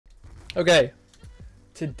Okay,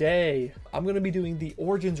 today I'm gonna be doing the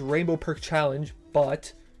Origins Rainbow Perk Challenge,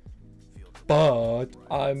 but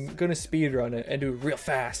I'm gonna speedrun it and do it real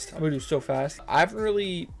fast. I'm gonna do it so fast. I haven't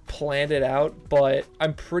really planned it out, but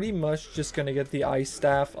I'm pretty much just gonna get the ice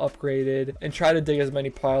staff upgraded and try to dig as many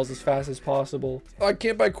piles as fast as possible. I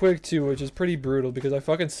can't buy quick too, which is pretty brutal because I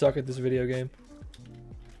fucking suck at this video game.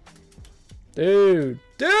 Dude,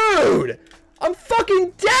 I'm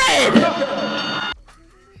fucking dead.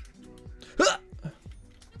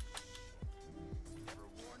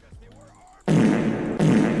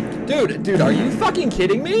 Dude, are you fucking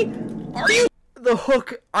kidding me? Are you? The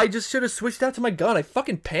hook, I just should have switched out to my gun. I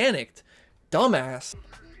fucking panicked. Dumbass.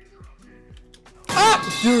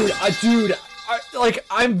 Ah! Dude,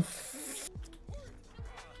 I'm...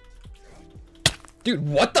 Dude,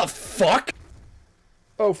 what the fuck?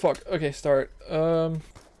 Oh, fuck. Okay, start. Are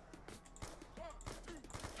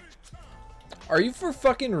you for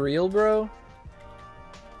fucking real, bro?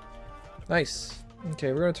 Nice.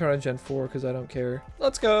 Okay, we're gonna turn on Gen 4 because I don't care.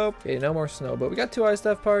 Let's go. Okay, no more snow, but we got 2 ice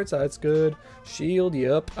staff parts. That's good. Shield,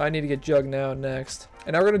 yep. I need to get Jug now next.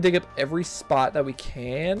 And now we're gonna dig up every spot that we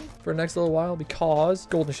can for the next little while because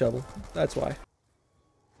golden shovel. That's why.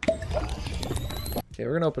 Okay,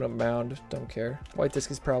 we're gonna open up mound. Don't care. White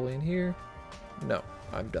disc is probably in here. No,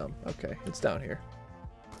 I'm dumb. Okay, it's down here.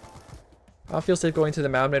 I don't feel safe going to the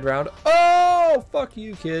mound mid-round. Oh, fuck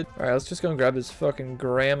you, kid. All right, let's just go and grab this fucking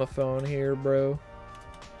gramophone here, bro.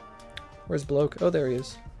 Where's Bloke? Oh, there he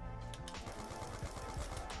is.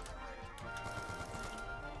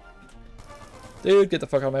 Dude, get the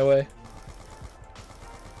fuck out of my way.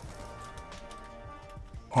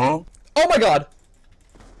 Huh? Oh my god!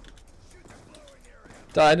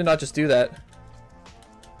 I did not just do that.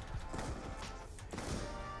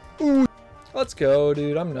 Ooh. Let's go,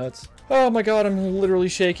 dude. I'm nuts. Oh my god, I'm literally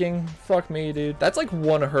shaking. Fuck me, dude. That's like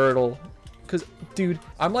one hurdle. Cause, dude,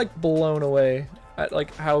 I'm like blown away at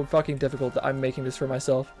like how fucking difficult I'm making this for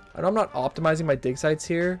myself. I know I'm not optimizing my dig sites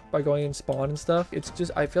here by going in spawn and stuff. It's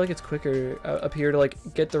just, I feel like it's quicker up here to like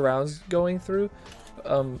get the rounds going through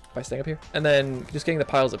by staying up here. And then just getting the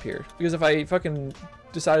piles up here. Because if I fucking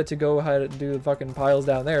decided to go ahead and do the fucking piles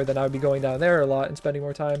down there, then I would be going down there a lot and spending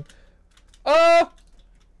more time. Oh!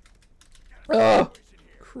 Oh!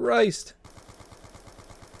 Christ.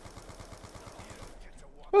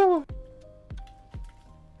 Oh.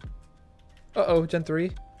 Uh-oh, Gen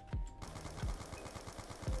 3.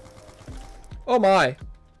 Oh my.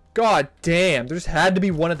 God damn. There just had to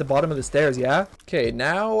be one at the bottom of the stairs, yeah? Okay,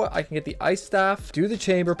 now I can get the ice staff, do the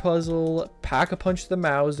chamber puzzle, pack a punch the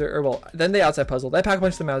Mauser, or well, then the outside puzzle, then pack a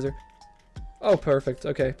punch the Mauser. Oh, perfect.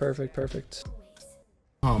 Okay, perfect.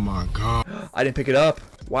 Oh my god. I didn't pick it up.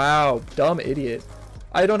 Wow, dumb idiot.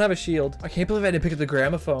 I don't have a shield. I can't believe I didn't pick up the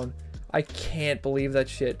gramophone. I can't believe that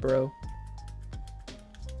shit, bro.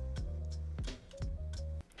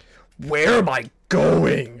 Where am I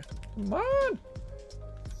going? Come on.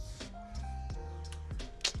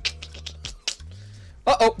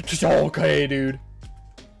 Uh-oh. Okay, dude.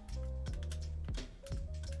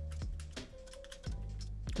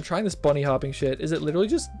 I'm trying this bunny hopping shit. Is it literally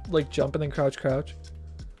just like jump and then crouch?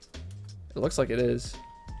 It looks like it is.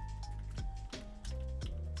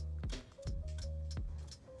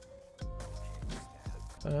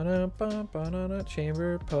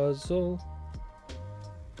 Chamber puzzle.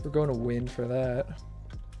 We're going to win for that.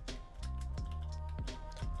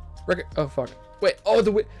 Oh fuck. Wait. Oh,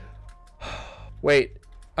 the wait.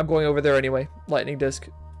 I'm going over there anyway. Lightning disc.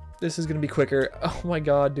 This is gonna be quicker. Oh my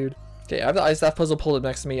god, dude. Okay, I have the ice staff puzzle pulled up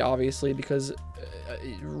next to me, obviously, because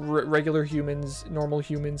regular humans, normal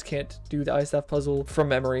humans, can't do the ice staff puzzle from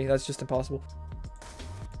memory. That's just impossible.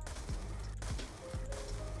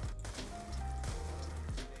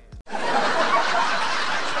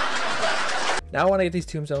 Now when I get these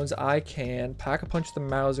tombstones, I can pack a punch the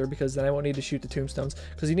Mauser because then I won't need to shoot the tombstones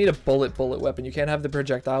because you need a bullet weapon. You can't have the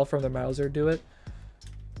projectile from the Mauser do it.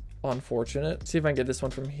 Unfortunate. See if I can get this one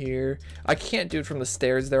from here. I can't do it from the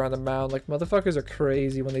stairs there on the mound. Like, motherfuckers are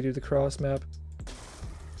crazy when they do the cross map.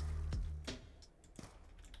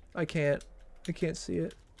 I can't see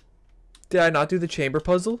it. Did I not do the chamber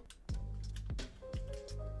puzzle?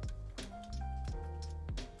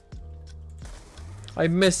 I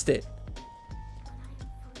missed it.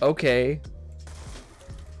 Okay.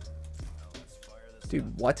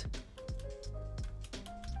 Dude, what?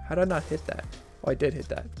 How did I not hit that? Oh, I did hit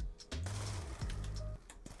that.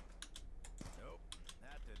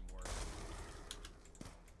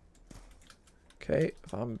 Okay,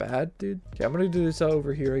 if I'm bad, dude. Okay, I'm gonna do this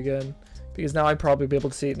over here again. Because now I'd probably be able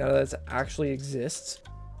to see it now that it actually exists.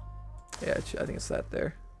 Yeah, I think it's that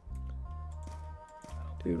there.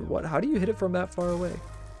 Dude, what? How do you hit it from that far away?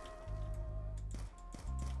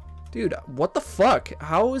 Dude, what the fuck?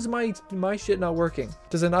 How is my shit not working?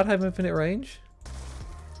 Does it not have infinite range?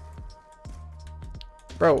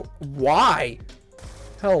 Bro, why?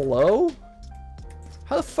 Hello?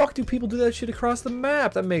 How the fuck do people do that shit across the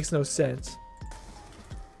map? That makes no sense.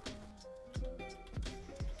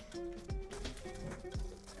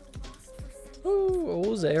 Ooh,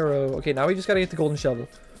 old Zero. Okay, now we just gotta get the golden shovel.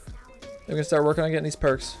 We're gonna start working on getting these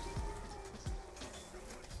perks.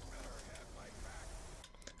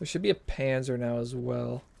 There should be a Panzer now as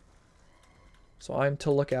well. So I'm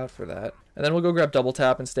to look out for that. And then we'll go grab double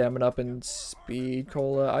tap and stamina up and speed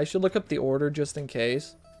cola. I should look up the order just in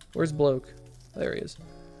case. Where's Bloke? There he is.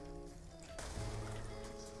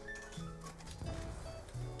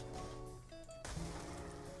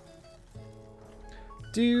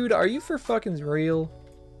 Dude, are you for fucking real?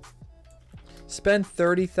 Spend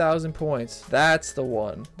 30,000 points. That's the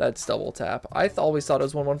one. That's double tap. I always thought it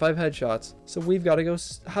was 115 headshots. So we've got to go.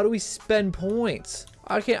 How do we spend points?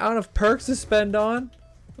 I don't have perks to spend on.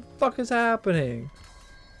 What the fuck is happening?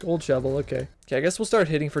 Gold shovel. Okay. Okay, I guess we'll start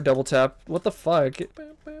hitting for double tap. What the fuck?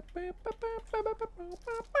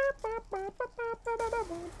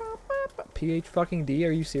 PH fucking D.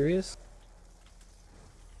 Are you serious?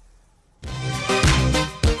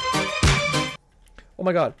 Oh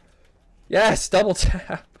my god. Yes, double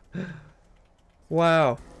tap.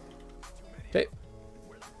 Wow. Okay.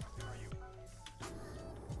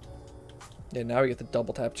 Yeah, now we get the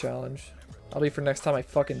double tap challenge. I'll be for next time I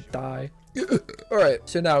fucking die. Alright,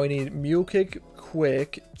 so now we need Mule Kick,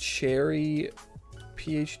 Quick, Cherry,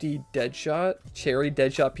 PhD, Deadshot. Cherry,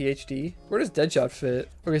 Deadshot, PhD. Where does Deadshot fit?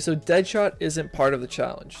 Okay, so Deadshot isn't part of the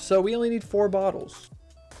challenge. So we only need 4 bottles.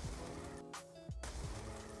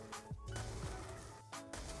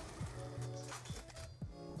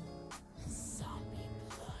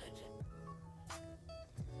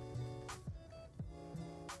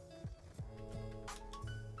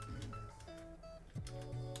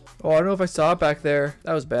 Oh, I don't know if I saw it back there.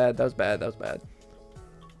 That was bad. That was bad. That was bad.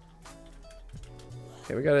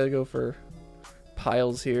 Okay, we gotta go for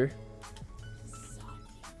piles here.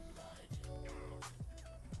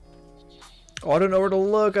 Oh, I don't know where to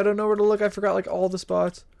look. I don't know where to look. I forgot like all the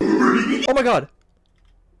spots. Oh my god.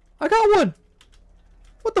 I got one.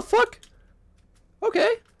 What the fuck?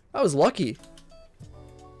 Okay. I was lucky.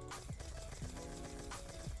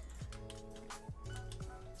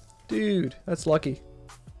 Dude, that's lucky.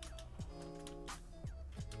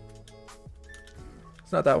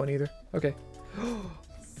 It's not that one either. Okay.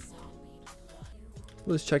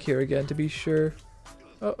 Let's check here again to be sure.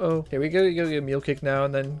 Uh-oh. Okay, we gotta go get a meal kick now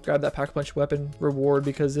and then grab that pack punch weapon reward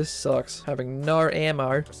because this sucks. Having no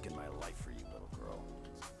ammo.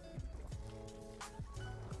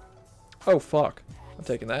 Oh, fuck. I'm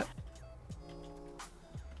taking that.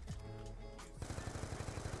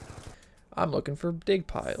 I'm looking for dig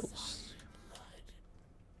piles.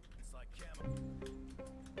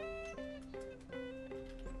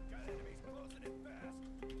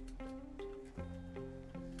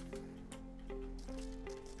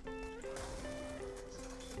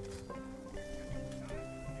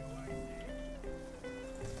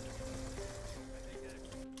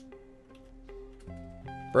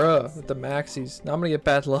 Bruh, with the maxis. Now I'm gonna get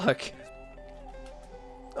bad luck.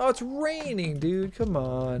 Oh, it's raining, dude. Come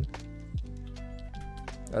on.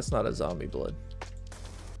 That's not a zombie blood.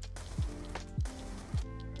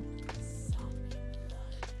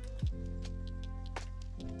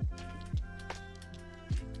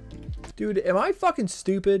 Dude, am I fucking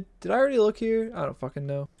stupid? Did I already look here? I don't fucking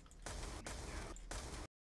know.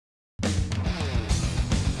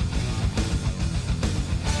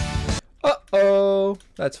 Uh-oh.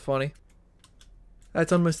 That's funny.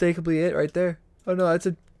 That's unmistakably it right there. Oh no, that's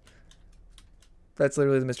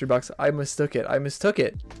literally the mystery box. I mistook it. I mistook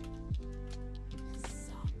it.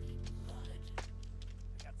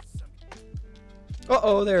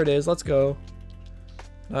 Uh-oh, there it is. Let's go.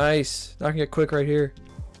 Nice. Now I can get quick right here.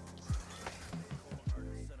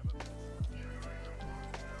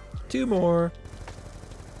 2 more.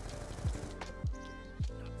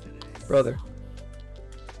 Brother.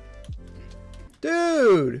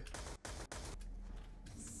 Dude!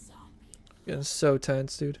 Getting so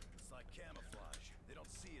tense, dude.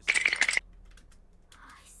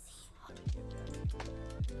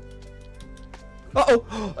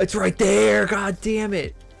 Uh-oh! It's right there! God damn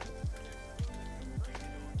it!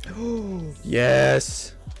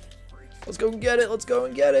 Yes! Let's go and get it! Let's go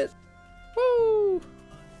and get it! Woo!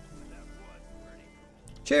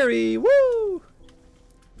 Cherry! Woo!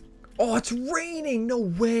 Oh, it's raining! No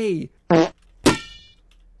way!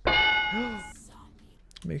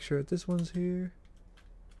 make sure that this one's here.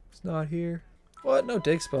 It's not here. What? No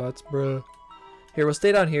dig spots, bruh. Here, we'll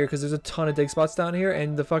stay down here because there's a ton of dig spots down here,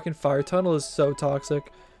 and the fucking fire tunnel is so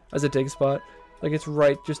toxic as a dig spot. Like, it's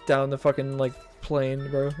right just down the fucking, like, plane,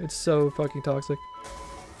 bro. It's so fucking toxic.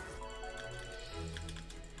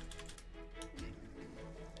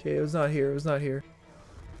 Okay, it was not here. It was not here.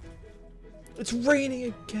 It's raining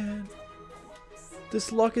again.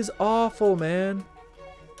 This luck is awful, man.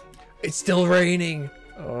 It's still raining.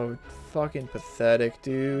 Oh, fucking pathetic,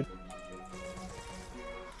 dude.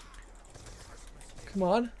 Come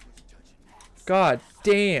on. God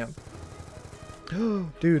damn.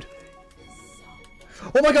 Dude.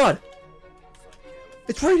 Oh my god.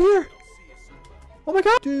 It's right here. Oh my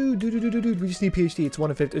god. Dude. We just need PhD. It's 1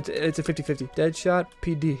 in 50. It's a 50-50. Dead shot.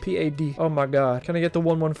 PD. PAD. Oh my god. Can I get the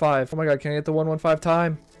 115? Oh my god. Can I get the 115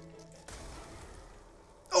 time?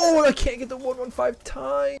 Oh, I can't get the 115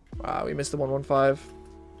 time. Wow, we missed the 115.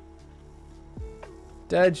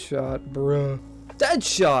 Dead shot, bruh. Dead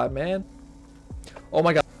shot, man. Oh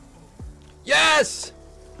my god. Yes!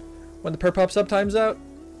 When the perk pops up, time's out.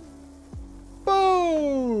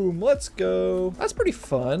 Boom! Let's go. That's pretty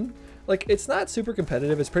fun. Like, it's not super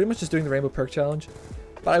competitive. It's pretty much just doing the rainbow perk challenge.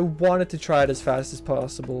 But I wanted to try it as fast as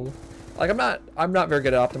possible. Like, I'm not very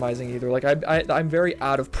good at optimizing either. Like, I'm very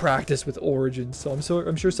out of practice with Origins. So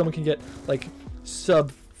I'm sure someone can get like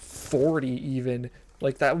sub 40 even.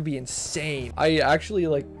 Like, that would be insane. I actually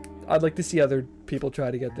I'd like to see other people try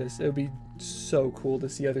to get this. It would be so cool to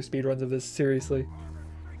see other speedruns of this, seriously.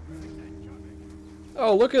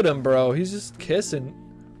 Oh, look at him, bro. He's just kissing.